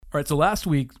All right, so last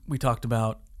week we talked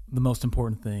about the most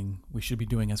important thing we should be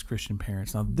doing as Christian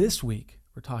parents. Now this week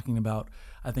we're talking about,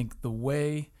 I think, the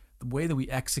way that we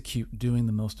execute doing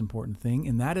the most important thing,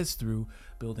 and that is through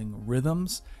building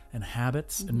rhythms and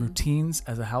habits and routines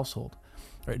as a household.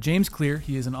 All right, James Clear,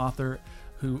 he is an author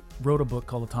who wrote a book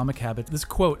called Atomic Habits. This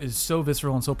quote is so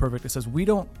visceral and so perfect. It says, "We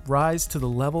don't rise to the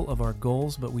level of our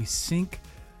goals, but we sink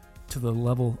to the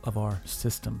level of our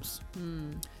systems."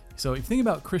 So if you think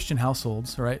about Christian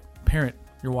households, all right, parent,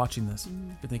 you're watching this,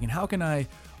 you're thinking, how can I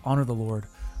honor the Lord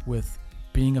with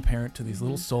being a parent to these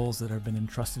little souls that have been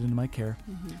entrusted into my care?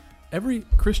 Every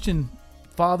Christian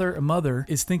father and mother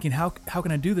is thinking, how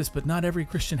can I do this? But not every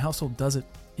Christian household does it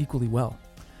equally well.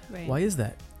 Right. Why is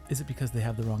that? Is it because they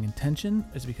have the wrong intention?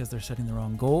 Is it because they're setting the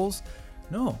wrong goals?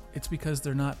 No, it's because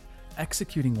they're not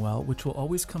executing well, which will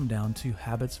always come down to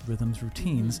habits, rhythms,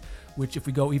 routines, which if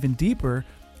we go even deeper,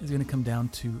 is going to come down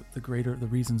to the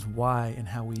reasons why and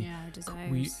how we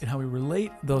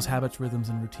relate those habits, rhythms,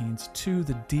 and routines to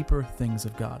the deeper things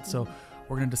of God. So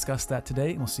we're going to discuss that today,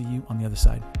 and we'll see you on the other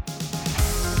side.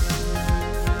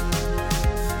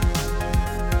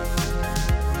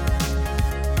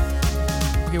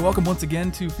 Okay, welcome once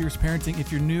again to Fierce Parenting.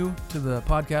 If you're new to the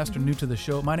podcast or new to the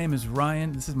show, my name is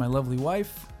Ryan. This is my lovely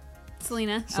wife,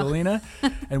 Selena.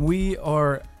 And we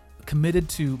are committed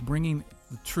to bringing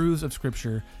the truths of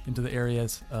Scripture into the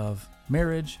areas of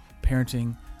marriage,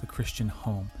 parenting, the Christian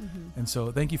home. And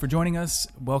so thank you for joining us.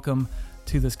 Welcome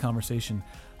to this conversation.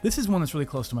 This is one that's really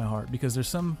close to my heart because there's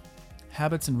some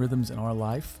habits and rhythms in our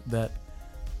life that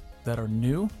are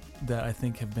new, that I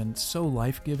think have been so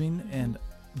life-giving, and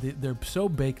they're so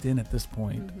baked in at this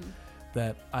point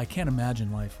that I can't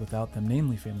imagine life without them,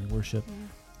 namely family worship,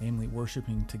 namely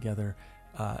worshiping together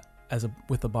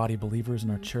with the body of believers in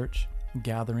our church,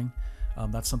 gathering.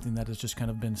 That's something that has just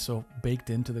kind of been so baked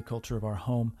into the culture of our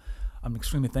home. I'm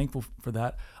extremely thankful for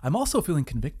that. I'm also feeling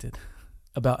convicted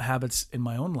about habits in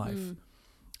my own life,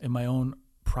 in my own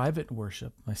private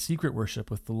worship, my secret worship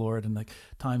with the Lord, and like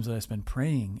times that I spend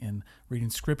praying and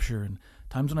reading Scripture, and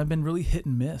times when I've been really hit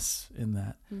and miss in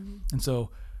that. And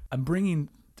so I'm bringing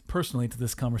personally to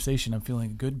this conversation, I'm feeling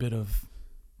a good bit of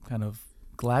kind of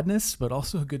gladness, but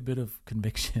also a good bit of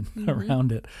conviction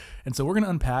around it. And so we're going to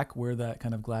unpack where that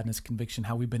kind of gladness, conviction,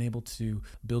 how we've been able to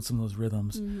build some of those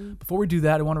rhythms. Before we do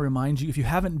that, I want to remind you, if you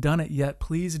haven't done it yet,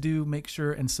 please do make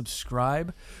sure and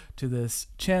subscribe to this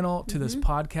channel, to this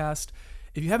podcast.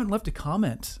 If you haven't left a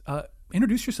comment,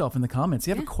 introduce yourself in the comments. If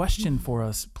you have a question for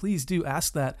us, please do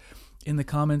ask that in the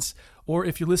comments. Or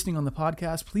if you're listening on the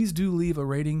podcast, please do leave a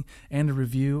rating and a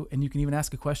review. And you can even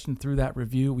ask a question through that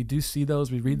review. We do see those,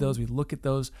 we read those, we look at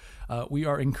those. We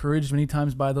are encouraged many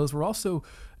times by those. We're also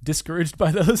discouraged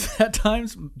by those at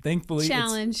times. Thankfully,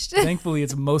 Challenged. Thankfully,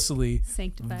 it's mostly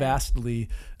Sanctified. Vastly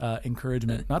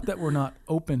encouragement. Not that we're not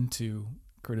open to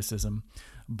criticism,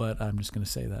 but I'm just going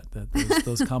to say that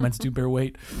those comments do bear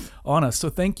weight on us. So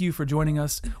thank you for joining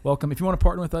us. Welcome. If you want to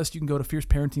partner with us, you can go to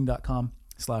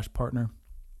fierceparenting.com/partner.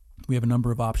 We have a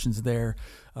number of options there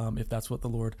if that's what the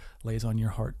Lord lays on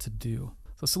your heart to do.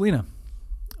 So Selena,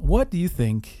 what do you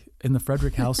think in the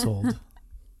Frederick household,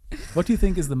 what do you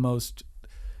think is the most,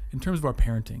 in terms of our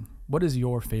parenting, what is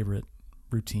your favorite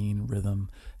routine, rhythm,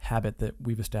 habit that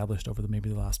we've established over maybe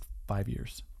the last 5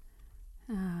 years?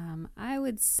 I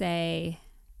would say,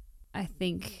 I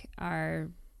think our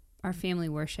family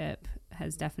worship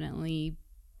has definitely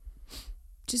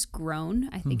just grown.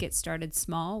 I think it started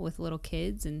small with little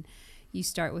kids, and you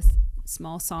start with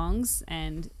small songs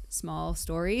and small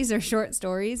stories or short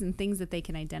stories and things that they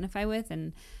can identify with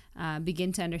and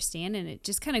begin to understand, and it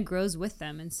just kind of grows with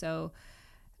them. And so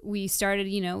we started,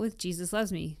 with Jesus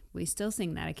Loves Me. We still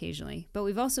sing that occasionally, but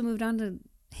we've also moved on to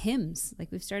hymns.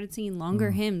 Like we've started singing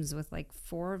longer hymns with like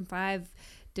 4 and 5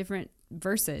 different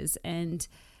verses, and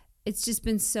it's just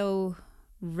been so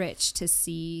rich to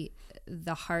see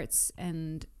the hearts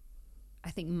and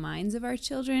I think minds of our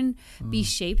children be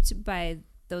shaped by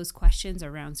those questions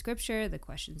around Scripture, the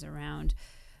questions around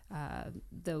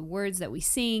the words that we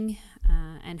sing,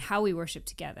 and how we worship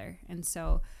together. And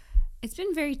so it's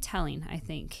been very telling, I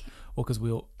think. Well, because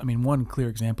one clear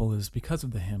example is because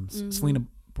of the hymns. Selena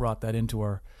brought that into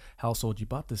our household. You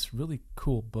bought this really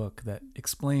cool book that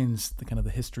explains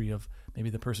the history of maybe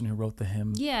the person who wrote the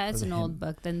hymn. Yeah, it's an old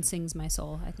book. Then Sings My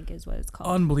Soul, I think is what it's called.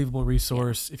 Unbelievable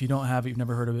resource. Yeah. If you don't have it, you've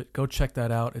never heard of it, go check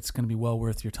that out. It's going to be well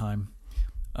worth your time.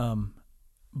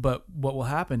 But what will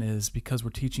happen is, because we're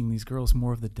teaching these girls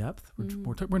more of the depth, we're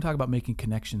going to talk about making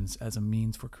connections as a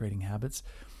means for creating habits.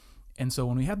 And so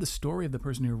when we have the story of the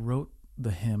person who wrote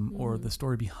the hymn or the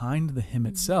story behind the hymn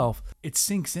itself, it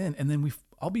sinks in. And then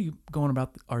I'll be going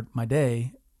about my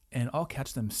day and I'll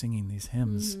catch them singing these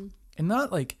hymns. And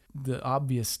not like the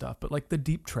obvious stuff, but like the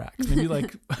deep tracks, maybe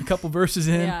like a couple verses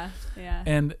in. Yeah.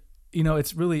 And,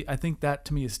 it's really, I think that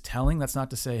to me is telling. That's not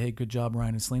to say, hey, good job,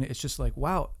 Ryan and Selena. It's just like,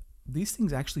 wow, these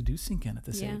things actually do sink in at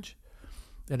this age.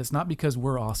 That it's not because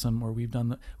we're awesome or we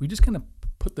just kind of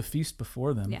put the feast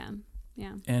before them.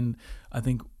 Yeah. And I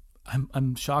think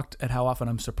I'm shocked at how often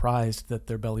I'm surprised that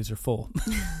their bellies are full,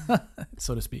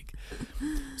 so to speak.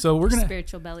 So we're going to...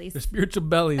 Spiritual bellies. Their spiritual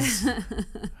bellies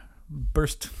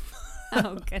burst.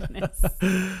 Oh, goodness.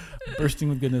 Bursting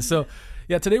with goodness. So,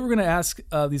 today we're going to ask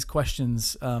these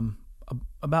questions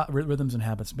about rhythms and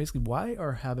habits. Basically, why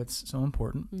are habits so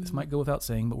important? This might go without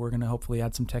saying, but we're going to hopefully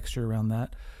add some texture around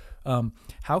that.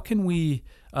 How can we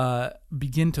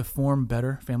begin to form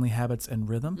better family habits and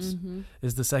rhythms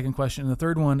is the second question. And the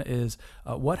third one is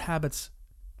what habits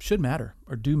should matter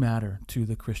or do matter to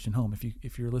the Christian home?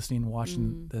 If you're listening and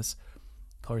watching this,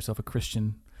 call yourself a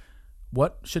Christian,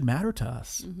 what should matter to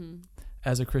us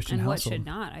as a Christian and household? What should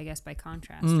not, I guess, by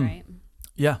contrast, right?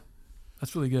 Yeah,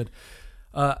 that's really good.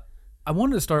 I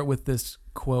wanted to start with this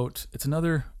quote. It's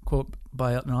another quote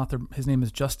by an author. His name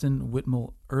is Justin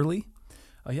Whitmore Earley.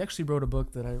 He actually wrote a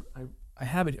book that I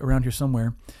have it around here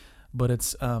somewhere, but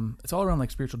it's all around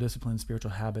like spiritual discipline,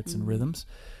 spiritual habits, and rhythms.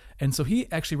 And so he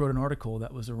actually wrote an article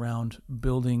that was around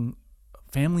building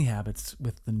family habits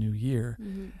with the new year.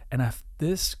 And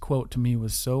this quote to me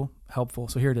was so helpful.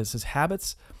 So here it is. It says,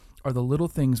 habits are the little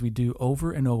things we do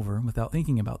over and over without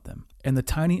thinking about them. And the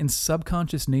tiny and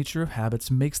subconscious nature of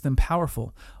habits makes them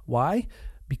powerful. Why?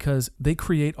 Because they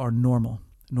create our normal.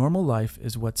 Normal life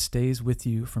is what stays with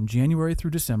you from January through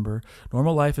December.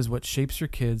 Normal life is what shapes your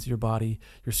kids, your body,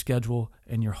 your schedule,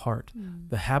 and your heart.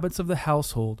 The habits of the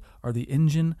household are the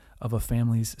engine of a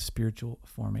family's spiritual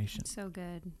formation. So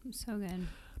good. So good.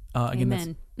 Again,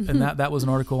 Amen. And that was an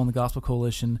article on the Gospel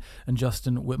Coalition, and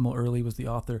Justin Whitmore Earley was the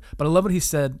author. But I love what he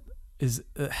said is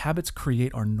habits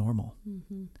create our normal,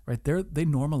 right? They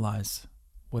normalize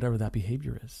whatever that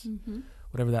behavior is,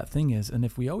 whatever that thing is. And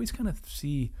if we always kind of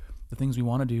see the things we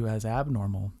want to do as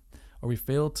abnormal, or we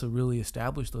fail to really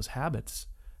establish those habits,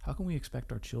 how can we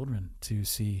expect our children to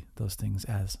see those things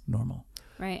as normal?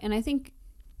 Right. And I think,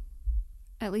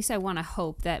 at least I want to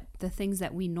hope that the things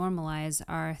that we normalize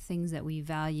are things that we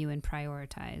value and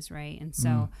prioritize, right? And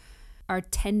so our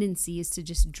tendency is to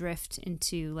just drift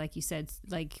into, like you said,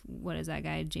 like, what is that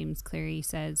guy, James Cleary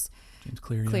says? James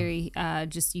Cleary.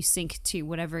 Just you sink to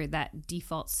whatever that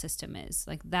default system is.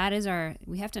 Like that is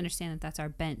we have to understand that that's our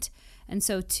bent. And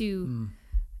so to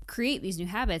create these new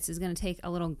habits is going to take a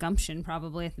little gumption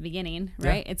probably at the beginning,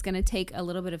 right? It's going to take a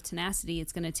little bit of tenacity.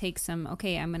 It's going to take some,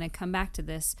 okay, I'm going to come back to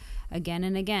this again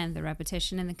and again, the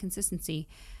repetition and the consistency.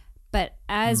 But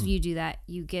as you do that,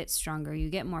 you get stronger, you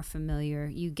get more familiar,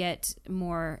 you get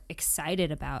more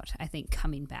excited about, I think,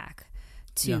 coming back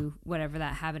to whatever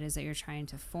that habit is that you're trying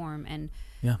to form. And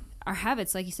our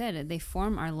habits, like you said, they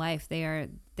form our life.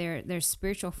 There's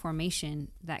spiritual formation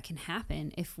that can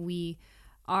happen if we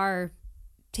are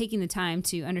taking the time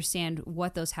to understand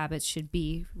what those habits should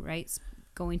be, right?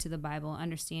 Going to the Bible,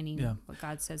 understanding what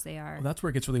God says they are. Well, that's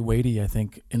where it gets really weighty, I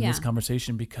think, in this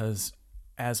conversation, because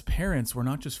as parents, we're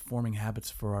not just forming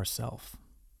habits for ourselves.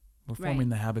 We're forming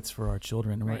the habits for our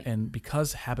children. And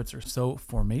because habits are so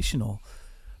formational,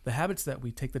 the habits that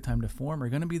we take the time to form are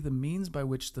going to be the means by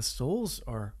which the souls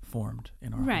are formed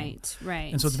in our home.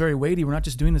 Right. And so it's very weighty. We're not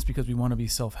just doing this because we want to be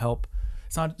self-help.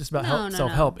 It's not just about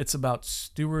self-help. It's about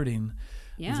stewarding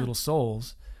these little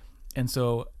souls. And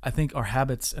so I think our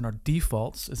habits and our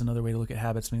defaults is another way to look at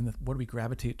habits. I mean, what do we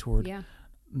gravitate toward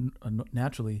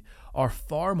naturally are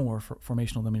far more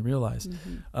formational than we realize.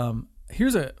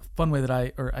 Here's a fun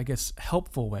way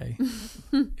helpful way.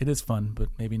 It is fun, but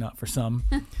maybe not for some.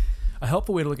 A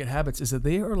helpful way to look at habits is that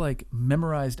they are like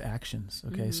memorized actions.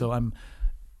 Okay. So I'm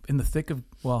in the thick of,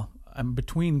 I'm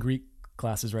between Greek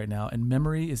classes right now, and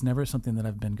memory is never something that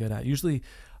I've been good at. Usually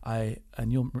and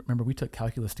you'll remember we took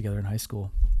calculus together in high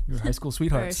school. We were high school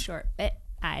sweethearts. For a short bit,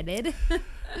 I did.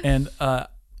 And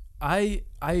I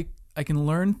can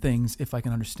learn things if I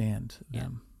can understand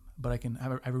them, but I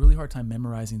have a really hard time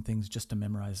memorizing things just to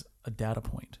memorize a data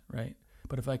point, right?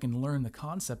 But if I can learn the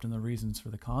concept and the reasons for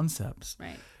the concepts,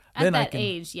 right? At that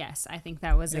age, yes, I think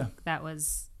that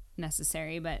was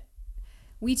necessary. But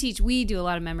we do a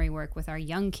lot of memory work with our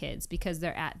young kids because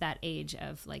they're at that age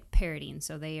of like parroting,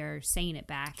 so they are saying it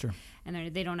back,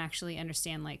 and they don't actually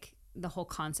understand like the whole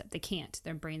concept. They can't.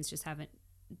 Their brains just haven't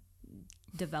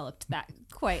developed that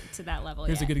quite to that level.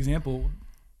 Here's a good example.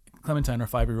 Clementine, our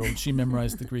 5-year-old, she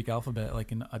memorized the Greek alphabet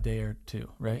like in a day or two,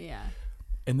 right? Yeah.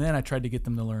 And then I tried to get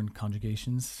them to learn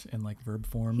conjugations and like verb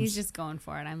forms. He's just going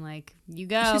for it. I'm like, you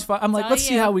go. She's fine. I'm like, let's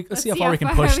see how far we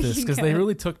can push this, because they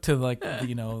really took to like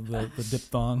the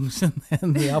diphthongs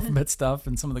and the alphabet stuff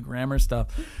and some of the grammar stuff.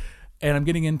 And I'm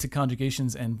getting into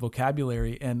conjugations and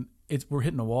vocabulary, and we're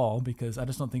hitting a wall because I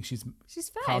just don't think she's 5,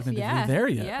 cognitively there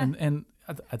yet. Yeah. And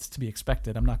that's to be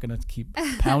expected. I'm not going to keep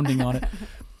pounding on it.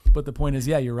 But the point is,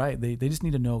 yeah, you're right. They just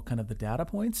need to know kind of the data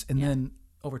points, and then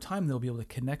over time they'll be able to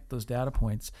connect those data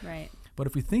points. Right. But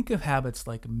if we think of habits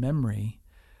like memory,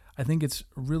 I think it's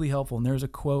really helpful. And there's a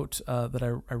quote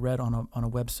that I read on a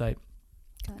website.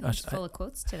 Gosh, full of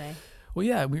quotes today. Well,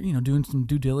 yeah, we're doing some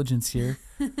due diligence here.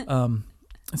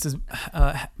 It says,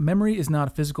 memory is not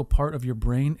a physical part of your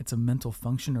brain. It's a mental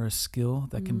function or a skill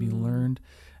that can be learned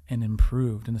and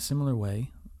improved in a similar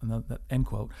way. That end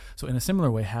quote. So in a similar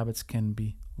way, habits can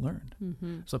be learned.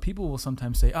 Mm-hmm. So people will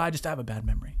sometimes say, I just have a bad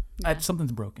memory.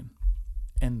 Something's broken.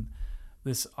 And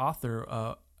this author,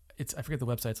 I forget the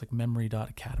website. It's like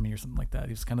memory.academy or something like that.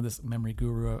 He's kind of this memory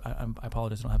guru. I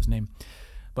apologize, I don't have his name.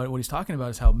 But what he's talking about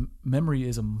is how memory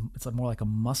it's more like a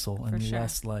muscle and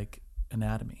less like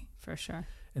anatomy. For sure.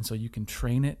 And so you can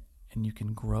train it and you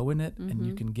can grow in it and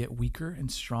you can get weaker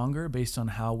and stronger based on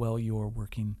how well you're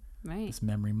working this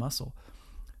memory muscle.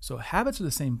 So habits are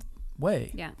the same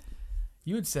way. Yeah.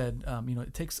 You had said,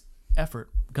 it takes effort,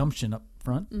 gumption up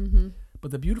front. Mm-hmm.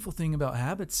 But the beautiful thing about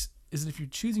habits is that if you're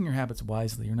choosing your habits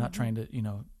wisely, you're not trying to,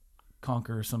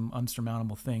 conquer some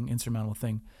insurmountable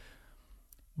thing.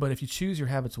 But if you choose your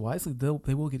habits wisely,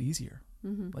 they will get easier.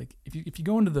 Mm-hmm. Like if you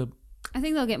go into I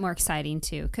think they'll get more exciting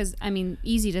too, because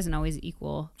easy doesn't always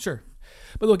equal. Sure.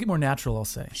 But they'll get more natural, I'll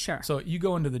say. Sure. So you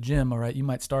go into the gym, all right, you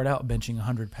might start out benching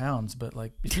 100 pounds, but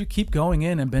like if you keep going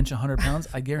in and bench 100 pounds,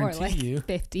 I guarantee or like you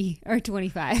 50 or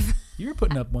 25. You were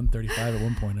putting up 135 at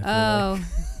one point. I feel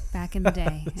like. Back in the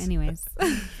day. Anyways.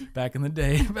 Back in the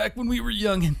day, back when we were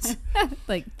youngins.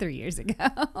 Like 3 years ago.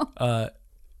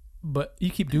 But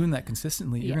you keep doing that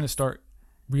consistently, you're going to start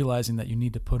realizing that you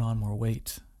need to put on more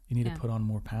weight. You need to put on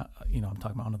more pound. I'm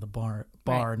talking about onto the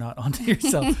bar, not onto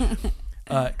yourself.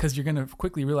 Because you're going to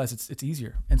quickly realize it's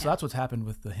easier. And so that's what's happened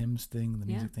with the hymns thing, the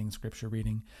music thing, scripture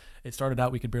reading. It started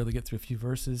out, we could barely get through a few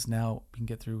verses. Now we can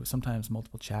get through sometimes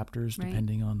multiple chapters,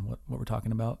 depending on what we're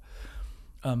talking about.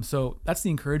 So that's the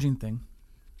encouraging thing.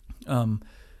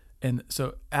 And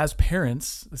so as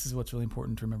parents, this is what's really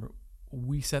important to remember.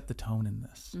 We set the tone in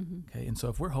this. Mm-hmm. Okay. And so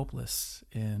if we're hopeless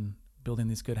in building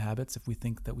these good habits, if we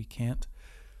think that we can't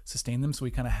sustain them, so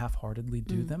we kind of half-heartedly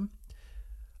do them,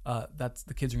 that's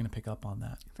the kids are going to pick up on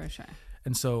that. For sure.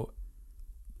 And so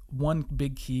one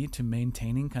big key to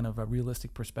maintaining kind of a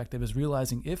realistic perspective is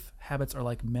realizing if habits are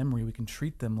like memory, we can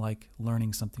treat them like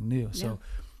learning something new. Yeah. So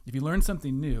if you learn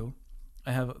something new,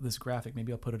 I have this graphic,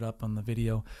 maybe I'll put it up on the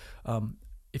video.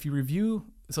 If you review,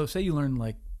 so say you learn,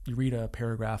 like you read a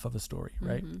paragraph of a story,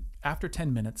 right? After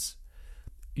 10 minutes,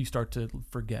 you start to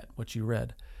forget what you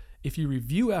read. If you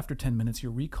review after 10 minutes,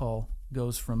 your recall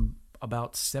goes from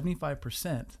about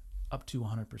 75% up to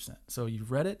 100%. So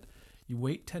you've read it, you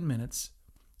wait 10 minutes,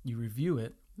 you review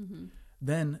it,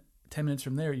 then 10 minutes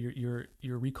from there, your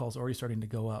recall's already starting to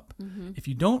go up. If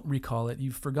you don't recall it,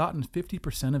 you've forgotten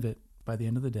 50% of it by the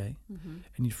end of the day,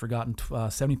 and you've forgotten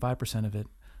 75% of it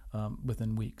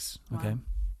within weeks. Wow. Okay.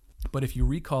 But if you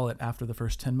recall it after the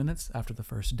first 10 minutes, after the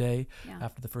first day,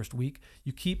 after the first week,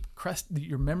 you keep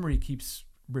your memory keeps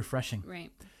refreshing,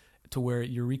 right, to where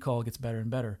your recall gets better and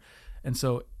better. And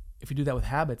so if you do that with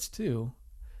habits too,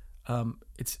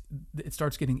 it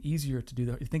starts getting easier to do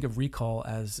that. You think of recall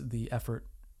as the effort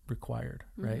required,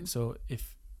 right? So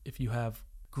if you have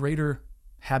greater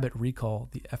habit recall,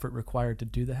 the effort required to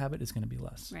do the habit is going to be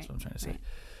less. Right. That's what I'm trying to say. Right.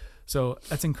 So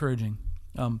that's encouraging.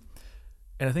 And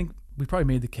I think we probably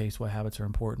made the case why habits are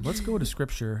important. Let's go to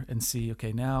scripture and see,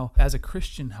 okay, now as a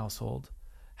Christian household,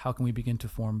 how can we begin to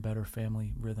form better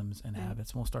family rhythms and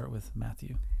habits? And we'll start with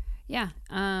Matthew. Yeah.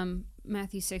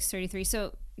 Matthew 6:33.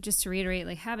 So just to reiterate,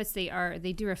 like habits,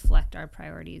 they do reflect our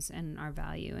priorities and our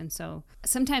value. And so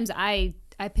sometimes I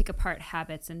pick apart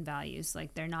habits and values.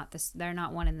 Like they're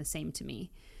not one and the same to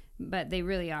me, but they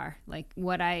really are. Like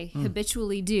what I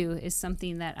habitually do is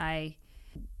something that I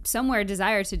somewhere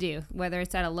desire to do, whether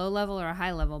it's at a low level or a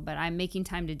high level, but I'm making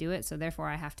time to do it. So therefore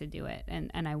I have to do it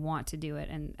and I want to do it.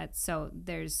 And so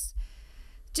there's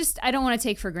just, I don't want to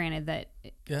take for granted that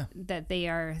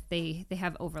they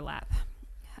have overlap.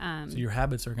 So your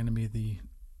habits are going to be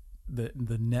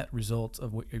the net result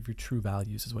of your true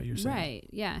values is what you're saying. Right.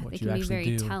 Yeah. They can be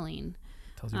very telling.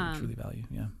 Tells you what you truly value.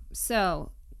 Yeah.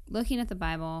 So looking at the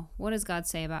Bible, what does God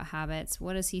say about habits?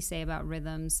 What does he say about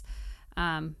rhythms?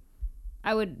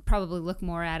 I would probably look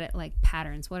more at it like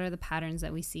patterns. What are the patterns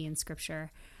that we see in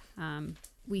Scripture?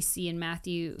 We see in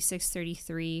Matthew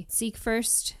 6:33, seek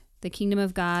first the kingdom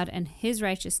of God and his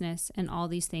righteousness, and all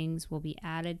these things will be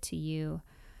added to you.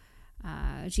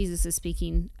 Jesus is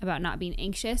speaking about not being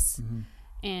anxious.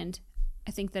 And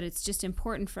I think that it's just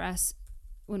important for us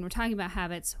when we're talking about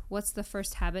habits, what's the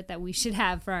first habit that we should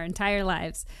have for our entire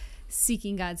lives?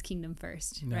 Seeking God's kingdom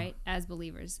first, right? As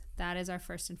believers, that is our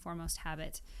first and foremost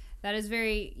habit. That is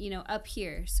very, up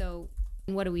here. So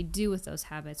what do we do with those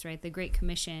habits, right? The Great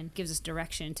Commission gives us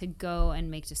direction to go and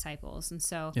make disciples. And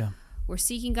so we're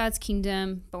seeking God's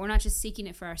kingdom, but we're not just seeking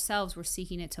it for ourselves. We're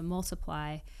seeking it to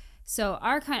multiply. So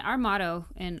our motto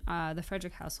in the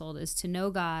Frederick household is to know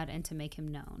God and to make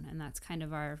him known. And that's kind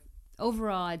of our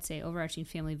overall, I'd say, overarching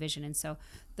family vision. And so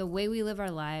the way we live our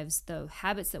lives, the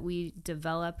habits that we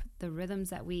develop, the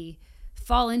rhythms that we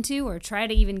fall into or try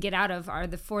to even get out of are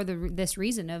this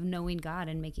reason of knowing God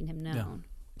and making him known.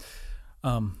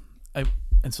 And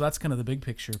so that's kind of the big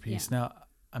picture piece. Now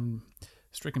I'm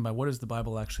stricken by what does the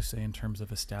Bible actually say in terms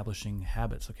of establishing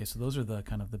habits? Okay, so those are the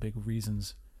kind of the big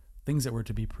reasons, things that we're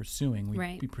to be pursuing.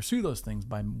 We pursue those things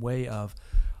by way of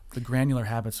the granular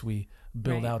habits we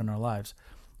build out in our lives.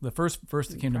 The first verse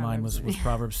that came to mind was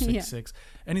Proverbs 6:6.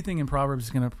 Anything in Proverbs is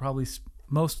going to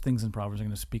most things in Proverbs are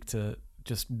going to speak to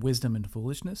just wisdom and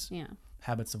foolishness.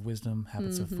 Habits of wisdom,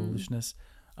 habits of foolishness,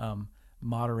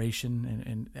 moderation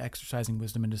and exercising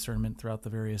wisdom and discernment throughout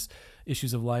the various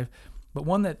issues of life. But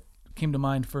one that came to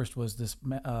mind first was this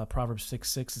Proverbs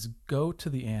 6:6 is go to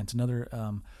the ant.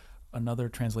 Another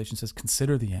translation says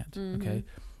consider the ant. Okay,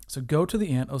 so go to the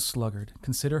ant, O sluggard,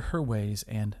 consider her ways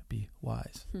and be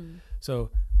wise. So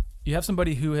you have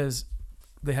somebody who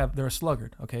they're a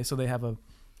sluggard. Okay, so they have a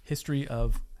history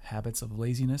of habits of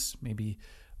laziness, maybe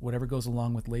whatever goes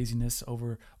along with laziness.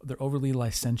 They're overly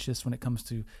licentious when it comes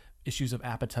to issues of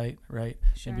appetite, right?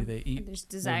 Sure. Maybe they eat there's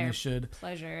desire, they should.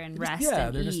 pleasure, and rest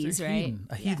and ease, right?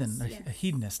 A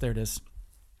hedonist. There it is.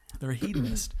 They're a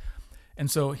hedonist. And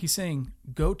so he's saying,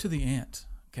 go to the ant,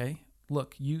 okay?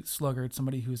 Look, you sluggard,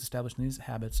 somebody who's established in these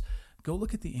habits, go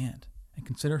look at the ant and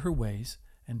consider her ways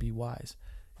and be wise.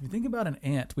 If you think about an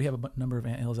ant, we have a number of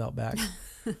anthills out back,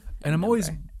 and I'm always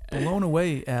blown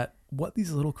away at what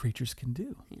these little creatures can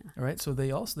do. All right, so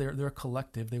they're a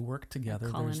collective. They work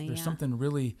together. There's something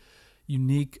really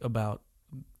unique about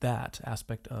that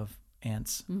aspect of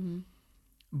ants.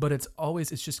 But it's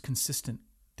just consistent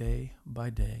day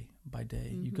by day by day.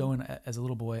 You go in as a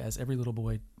little boy, as every little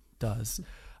boy does.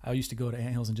 I used to go to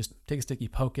anthills and just take a stick, you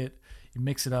poke it, you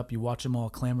mix it up, you watch them all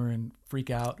clamor and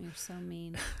freak out. You're so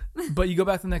mean. But you go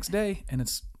back the next day and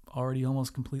it's already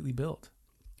almost completely built,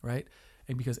 right?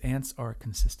 And because ants are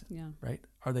consistent, right?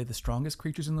 Are they the strongest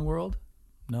creatures in the world?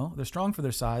 No, they're strong for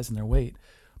their size and their weight,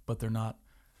 but they're not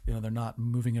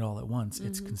moving it all at once.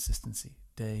 It's consistency,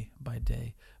 day by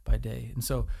day by day. And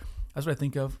so that's what I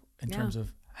think of in terms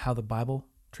of how the Bible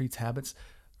treats habits.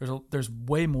 There's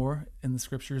way more in the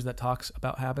scriptures that talks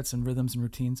about habits and rhythms and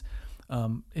routines.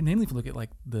 And namely, if you look at like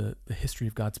the history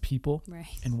of God's people,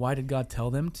 and why did God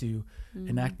tell them to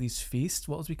enact these feasts?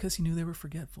 Well, it was because he knew they were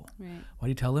forgetful. Why did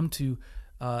he tell them to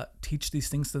teach these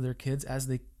things to their kids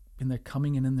in their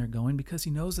coming and in their going? Because he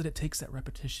knows that it takes that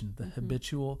repetition, the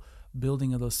habitual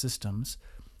building of those systems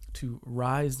to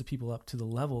rise the people up to the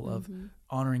level of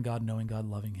honoring God, knowing God,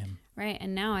 loving him. Right.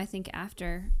 And now I think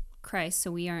after Christ,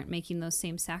 so we aren't making those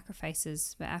same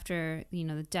sacrifices, but after,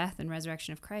 the death and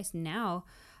resurrection of Christ, now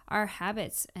our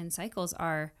habits and cycles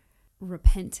are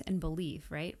repent and believe,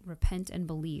 right? Repent and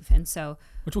believe. And so,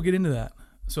 which we'll get into that.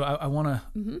 So I want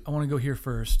to go here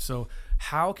first. So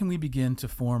how can we begin to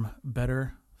form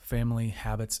better family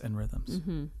habits and rhythms?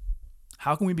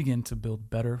 How can we begin to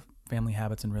build better family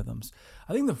habits and rhythms?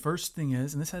 I think the first thing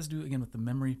is, and this has to do again with the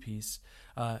memory piece,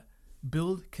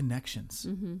 build connections.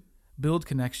 Build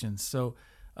connections. So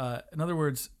in other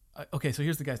words, so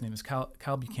here's the guy's name.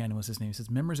 Kyle Buchanan was his name. He says,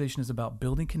 memorization is about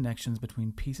building connections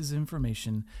between pieces of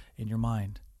information in your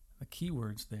mind. The key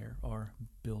words there are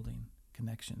building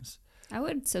connections. I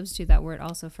would substitute that word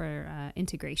also for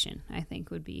integration, I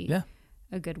think would be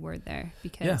a good word there.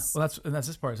 Because that's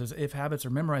this part. It says, if habits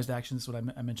are memorized actions, what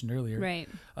I mentioned earlier. Right.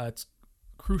 It's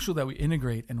crucial that we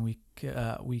integrate and we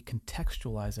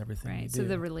contextualize everything we do. So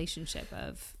the relationship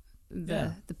of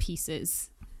the pieces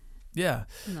in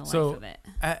the life of it.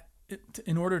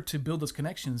 In order to build those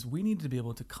connections, we need to be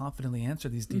able to confidently answer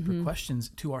these deeper questions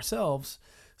to ourselves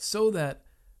so that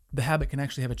the habit can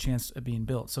actually have a chance of being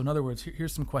built. So in other words,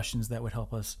 here's some questions that would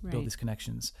help us build these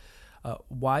connections.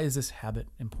 Why is this habit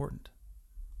important?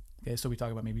 Okay, so we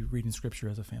talk about maybe reading scripture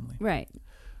as a family. Right.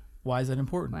 why is that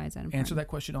important? Why is that important? Answer that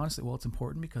question honestly. Well, it's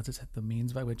important because it's the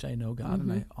means by which I know God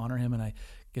Mm-hmm. and I honor him and I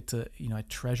get to, I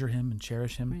treasure him and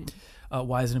cherish him. Right.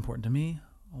 Why is it important to me?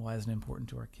 Why is it important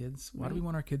to our kids? Why do we Right.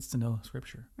 want our kids to know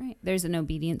Scripture? Right. There's an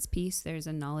obedience piece. There's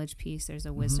a knowledge piece. There's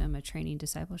a wisdom, a training,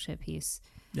 discipleship piece.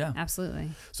 Yeah. Absolutely.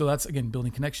 So that's, again,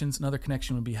 building connections. Another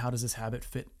connection would be, how does this habit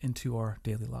fit into our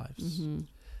daily lives?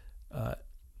 Mm-hmm.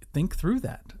 Think through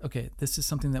that. Okay, this is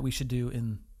something that we should do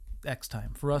in X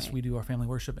time. For us, Right. we do our family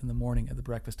worship in the morning at the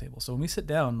breakfast table. So when we sit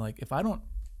down, like if I don't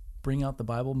bring out the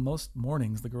Bible, most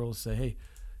mornings the girls say, hey,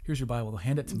 here's your Bible. They'll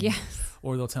hand it to me. Yes.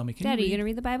 Or they'll tell me, can Daddy, you you going to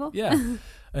read the Bible? Yeah.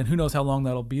 And who knows how long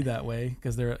that'll be that way,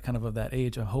 because they're kind of that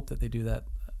age. I hope that they do that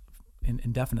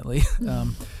indefinitely.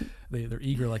 They're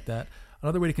eager like that.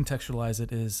 Another way to contextualize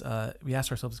it is we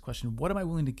ask ourselves this question: what am I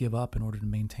willing to give up in order to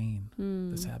maintain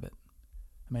this habit?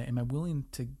 Am I willing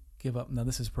to give up? Now,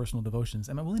 this is personal devotions.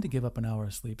 Am I willing to give up an hour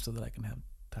of sleep so that I can have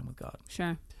time with God?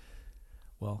 Sure.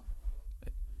 Well,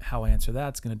 how I answer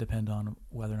that's going to depend on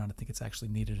whether or not I think it's actually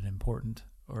needed and important,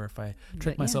 or if I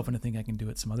trick myself into thinking I can do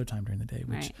it some other time during the day,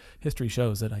 which Right. history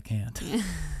shows that I can't,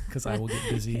 because I will get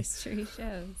busy. History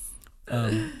shows.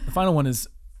 The final one is,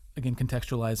 again,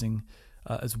 contextualizing,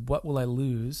 is what will I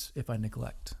lose if I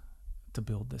neglect to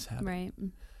build this habit? Right.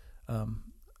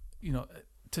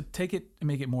 To take it and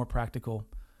make it more practical,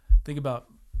 think about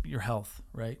your health,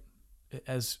 right?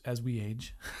 As we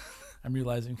age, I'm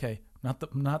realizing, okay, not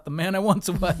the man I once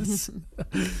was.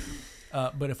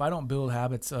 But if I don't build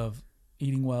habits of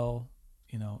eating well,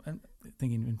 and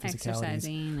thinking in physicalities,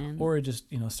 Exercising or just,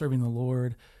 serving the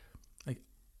Lord, like,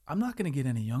 I'm not going to get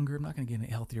any younger. I'm not going to get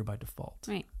any healthier by default.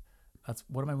 Right. That's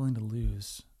what am I willing to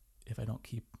lose if I don't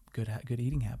keep good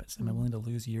eating habits? Am I willing to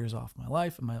lose years off my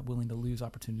life? Am I willing to lose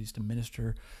opportunities to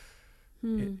minister,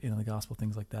 the gospel,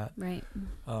 things like that? Right.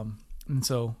 And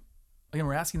so, again,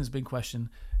 we're asking this big question: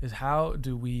 is how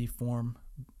do we form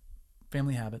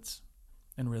family habits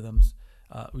and rhythms?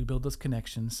 We build those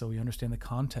connections so we understand the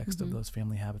context of those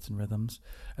family habits and rhythms.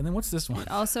 And then what's this one?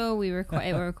 Also, it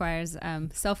requires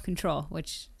self-control,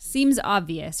 which seems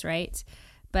obvious, right?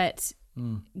 But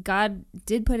God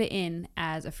did put it in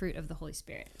as a fruit of the Holy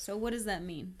Spirit. So what does that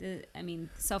mean?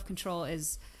 Self-control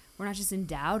is, we're not just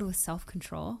endowed with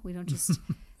self-control. We don't just,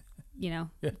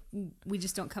 we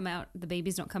just don't come out, the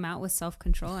babies don't come out with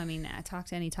self-control. I talk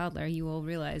to any toddler, you will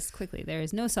realize quickly there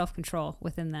is no self-control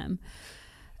within them.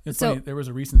 It's funny, there was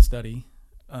a recent study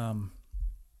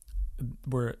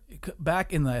where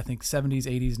back in the, I think, 70s,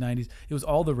 80s, 90s, it was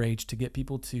all the rage to get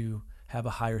people to have a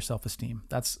higher self-esteem.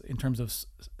 That's in terms of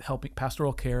helping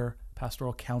pastoral care,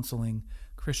 pastoral counseling,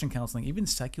 Christian counseling, even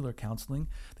secular counseling.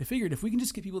 They figured if we can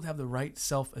just get people to have the right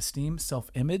self-esteem,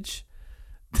 self-image,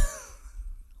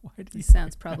 This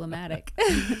sounds problematic.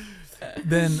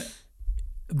 then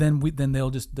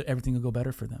everything will go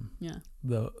better for them. Yeah.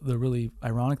 The really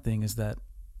ironic thing is that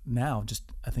now, just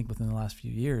I think within the last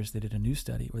few years, they did a new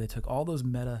study where they took all those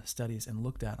meta studies and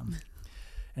looked at them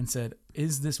and said,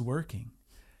 is this working?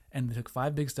 And they took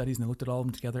 5 big studies and they looked at all of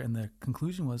them together, and the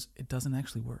conclusion was it doesn't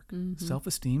actually work. Mm-hmm.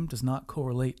 Self-esteem does not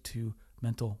correlate to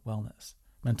mental wellness,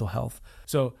 mental health.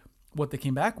 So what they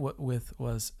came back with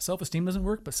was self-esteem doesn't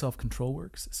work, but self-control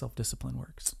works, self-discipline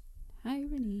works.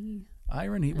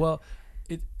 Irony. Well,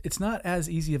 it's not as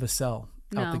easy of a sell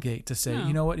out the gate to say,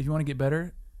 you know what, if you want to get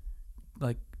better,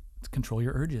 like, control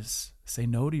your urges. Say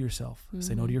no to yourself.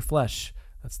 Say no to your flesh.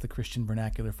 That's the Christian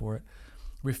vernacular for it.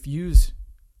 Refuse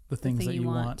the things that you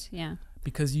want. Yeah.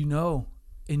 Because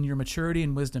in your maturity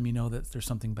and wisdom, that there's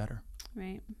something better.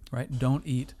 Right. Right? Don't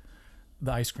eat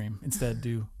the ice cream. Instead,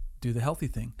 do the healthy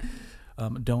thing.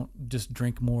 Don't just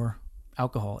drink more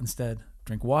alcohol. Instead,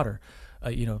 drink water.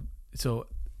 So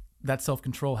that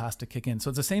self-control has to kick in. So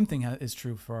it's the same thing is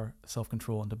true for our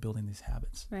self-control into building these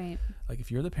habits. Right. Like,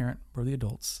 if you're the parent, we're the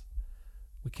adults.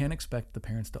 We can't expect the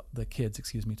kids,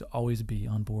 to always be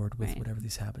on board with whatever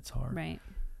these habits are. Right.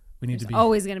 We need There's to be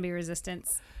always going to be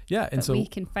resistance. Yeah, and so we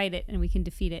can fight it and we can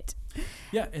defeat it.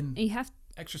 Yeah, and you have to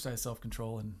exercise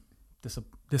self-control and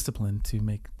discipline to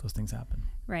make those things happen.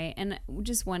 Right. And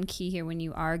just one key here when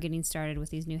you are getting started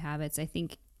with these new habits, I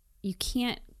think you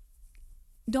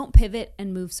don't pivot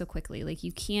and move so quickly. Like,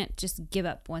 you can't just give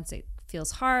up once it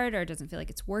feels hard or it doesn't feel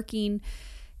like it's working.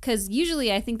 Because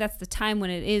usually I think that's the time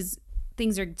when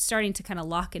things are starting to kind of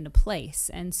lock into place.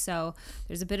 And so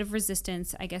there's a bit of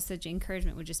resistance. I guess the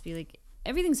encouragement would just be like,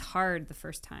 everything's hard the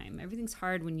first time. Everything's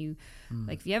hard when you,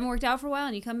 like, if you haven't worked out for a while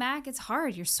and you come back, it's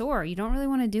hard. You're sore. You don't really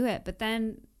want to do it. But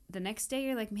then the next day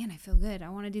you're like, man, I feel good. I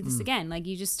want to do this again. Like,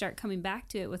 you just start coming back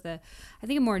to it with a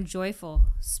more joyful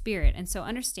spirit. And so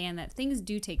understand that things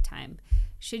do take time.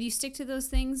 Should you stick to those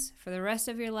things for the rest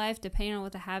of your life, depending on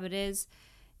what the habit is,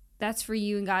 that's for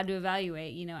you and God to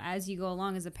evaluate. As you go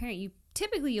along as a parent,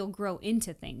 you'll grow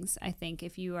into things. I think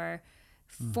if you are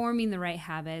forming the right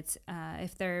habits,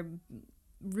 if they're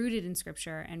rooted in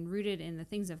Scripture and rooted in the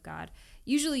things of God,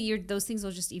 usually those things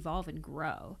will just evolve and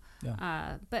grow.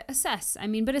 Yeah. But assess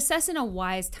in a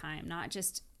wise time, not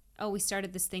just, we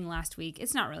started this thing last week,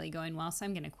 it's not really going well, so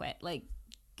I'm going to quit. Like,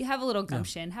 have a little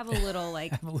gumption, have a little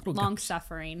long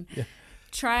suffering. Yeah.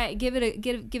 Give it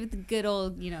the good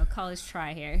old, college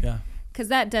try here. Yeah. Because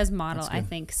that does model, I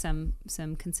think, some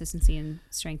consistency and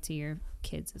strength to your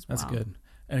kids as well. That's good.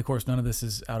 And of course, none of this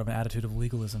is out of an attitude of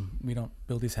legalism. We don't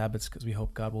build these habits because we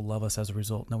hope God will love us as a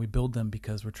result. No, we build them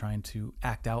because we're trying to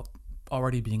act out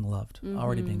already being loved,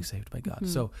 already being saved by God.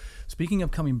 So speaking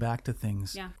of coming back to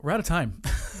things, we're out of time.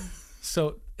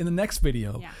 So in the next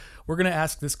video, we're going to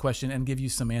ask this question and give you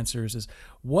some answers: is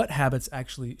what habits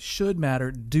actually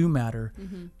do matter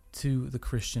to the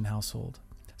Christian household?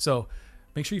 So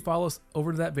make sure you follow us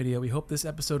over to that video. We hope this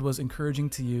episode was encouraging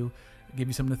to you, give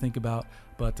you something to think about.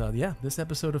 But this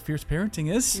episode of Fierce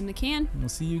Parenting is in the can. And we'll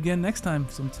see you again next time.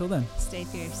 So until then, stay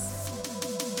fierce.